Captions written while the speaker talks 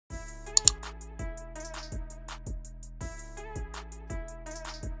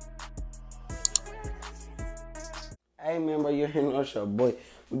Hey man, bro, you're here on your boy.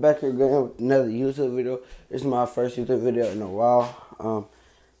 We back here again with another YouTube video. This is my first YouTube video in a while.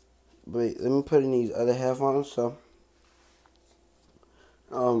 But let me put in these other headphones. So,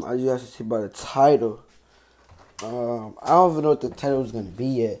 as you guys can see by the title, I don't even know what the title is gonna be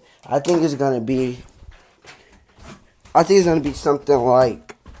yet. I think it's gonna be something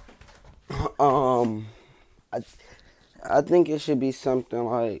like, I, I think it should be something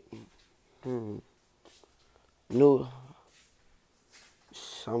like, new.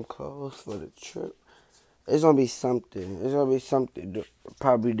 Some clothes for the trip. It's gonna be something. It's gonna be something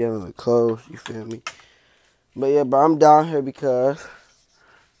probably dealing with clothes. You feel me? But yeah, but I'm down here because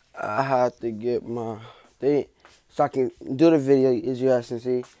I had to get my thing so I can do the video. As you guys can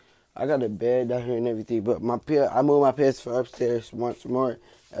see, I got a bed down here and everything. But I moved my PS4 upstairs once more.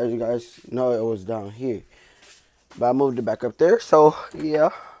 As you guys know, it was down here, but I moved it back up there. So yeah.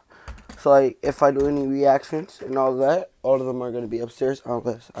 So, like, if I do any reactions and all that, all of them are going to be upstairs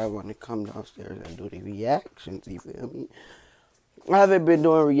unless I want to come downstairs and do the reactions, you feel me? I haven't been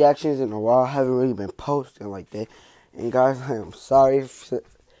doing reactions in a while. I haven't really been posting like that. And, guys, I am sorry.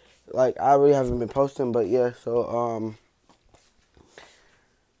 Like, I really haven't been posting, but, yeah, so,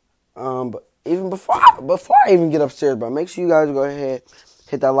 but even before I even get upstairs, but make sure you guys go ahead,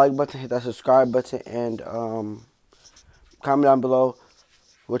 hit that like button, hit that subscribe button, and, comment down below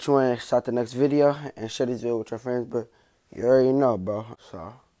what you want to start the next video and share this video with your friends, but you already know, bro.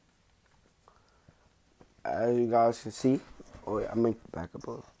 So, as you guys can see, oh yeah, I'm in back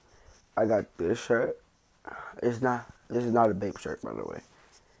up. I got this shirt. This is not a babe shirt, by the way.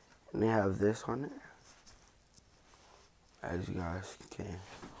 And they have this on it, as you guys can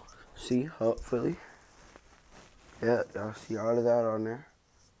see, hopefully. Yeah, y'all see all of that on there.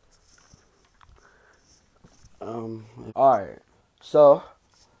 Alright, so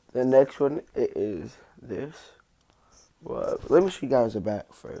the next one is this. Well, let me show you guys the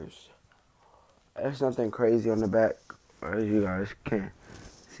back first. There's nothing crazy on the back, as you guys can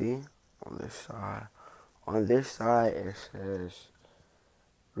see on this side. On this side, it says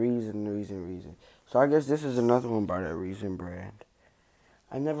Reason. So I guess this is another one by that Reason brand.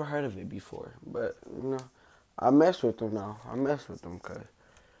 I never heard of it before, but you know, I mess with them now. I mess with them because,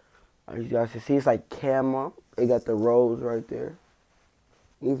 as you guys can see, it's like camo. It got the rose right there.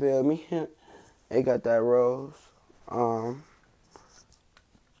 You feel me? It got that rose. And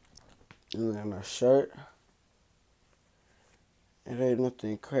then a shirt. It ain't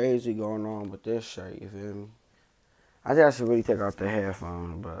nothing crazy going on with this shirt, you feel me? I think I should really take out the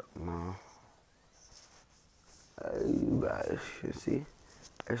headphones, but no. You guys can see.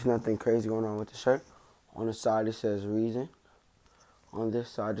 There's nothing crazy going on with the shirt. On the side it says Reason. On this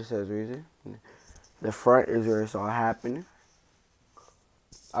side it says Reason. The front is where it's all happening.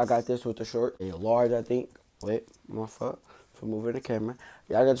 I got this with the short, a large, I think. Wait, my fuck for moving the camera.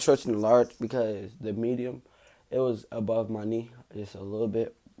 Yeah, I got the shorts in the large because the medium, it was above my knee just a little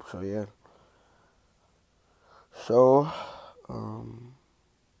bit. So yeah. So,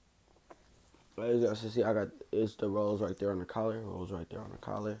 as you guys can see, it's the rose right there on the collar.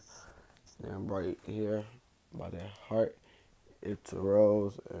 Then right here by that heart, it's a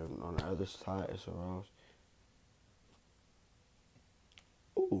rose, and on the other side, it's a rose.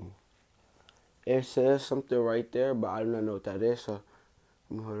 Ooh. It says something right there, but I do not know what that is. So,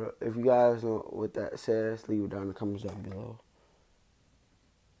 if you guys know what that says, leave it down in the comments down below.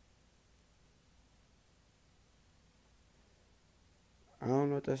 I don't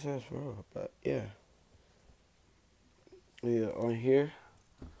know what that says for real, but yeah. Yeah, on here,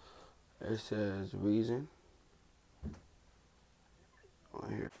 it says Reason. On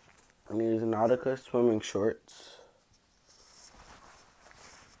here. And these Nautica swimming shorts.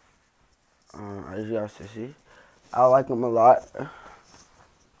 As you guys can see, I like them a lot.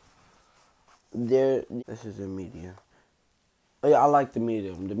 This is a medium. Oh yeah, I like the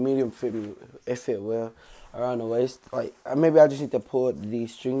medium. The medium fit me. It fit well around the waist. Like maybe I just need to pull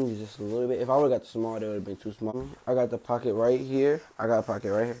these strings just a little bit. If I would have got the small, they would have been too small. I got the pocket right here.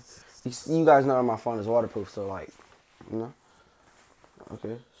 You guys know that my phone is waterproof, so like, you know.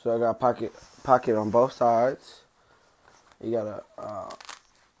 Okay, so I got pocket on both sides. You got a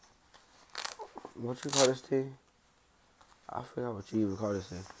what you call this thing? I forgot what you even call this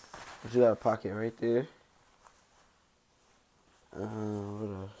thing. But you got a pocket right there. What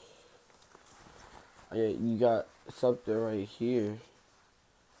else? Yeah, you got something right here.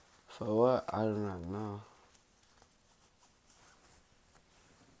 For what? I do not know.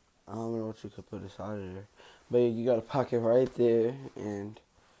 I don't know what you could put inside of there. But you got a pocket right there, and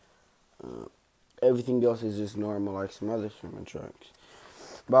everything else is just normal, like some other swimming trunks.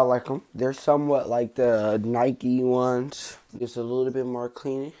 but I like them. They're somewhat like the Nike ones. Just a little bit more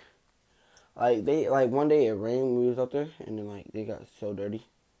clean. Like they like one day it rained when we was up there, and then like they got so dirty.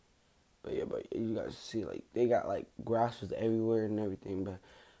 But yeah, but you guys see like they got like grasses everywhere and everything. But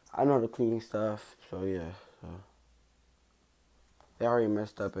I know the cleaning stuff, so yeah. So they already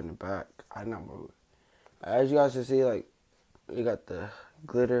messed up in the back. I know. As you guys can see, like you got the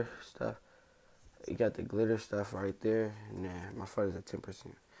glitter stuff. You got the glitter stuff right there. Nah, my phone is at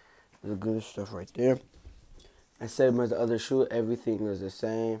 10%. The glitter stuff right there. And same as the other shoe, everything is the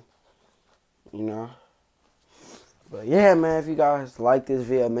same. You know. But yeah, man, if you guys like this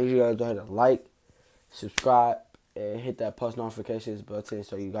video, make sure you guys go ahead and like, subscribe, and hit that post notifications button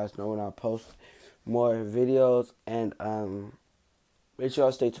so you guys know when I post more videos. And make sure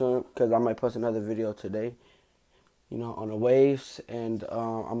y'all stay tuned because I might post another video today, you know, on the waves. And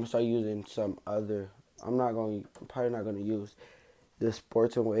I'm gonna start using some other. I'm probably not gonna use the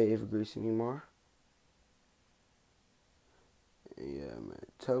sports and wave grease anymore. Yeah, man.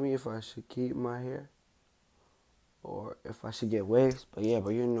 Tell me if I should keep my hair or if I should get waves. But yeah,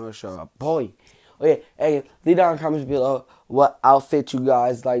 but you know it's your boy. Oh yeah, hey, leave down in the comments below what outfit you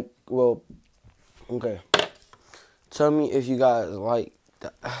guys like. Well, okay. Tell me if you guys like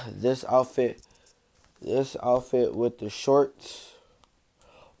this outfit with the shorts,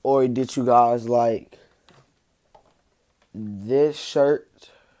 or did you guys like this shirt?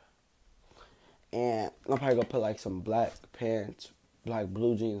 And I'm probably gonna put like some black pants, black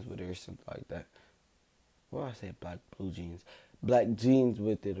blue jeans with it or something like that. What do I say? Black blue jeans, black jeans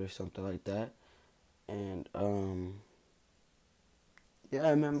with it or something like that. And yeah, I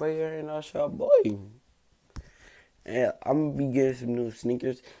remember hearing our show, boy. And I'm gonna be getting some new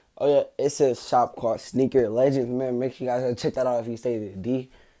sneakers. Oh yeah, it's a shop called Sneaker Legends, man. Make sure you guys check that out if you stay at D.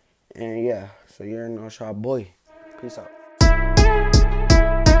 And yeah, so you're in our shop, boy. Peace out.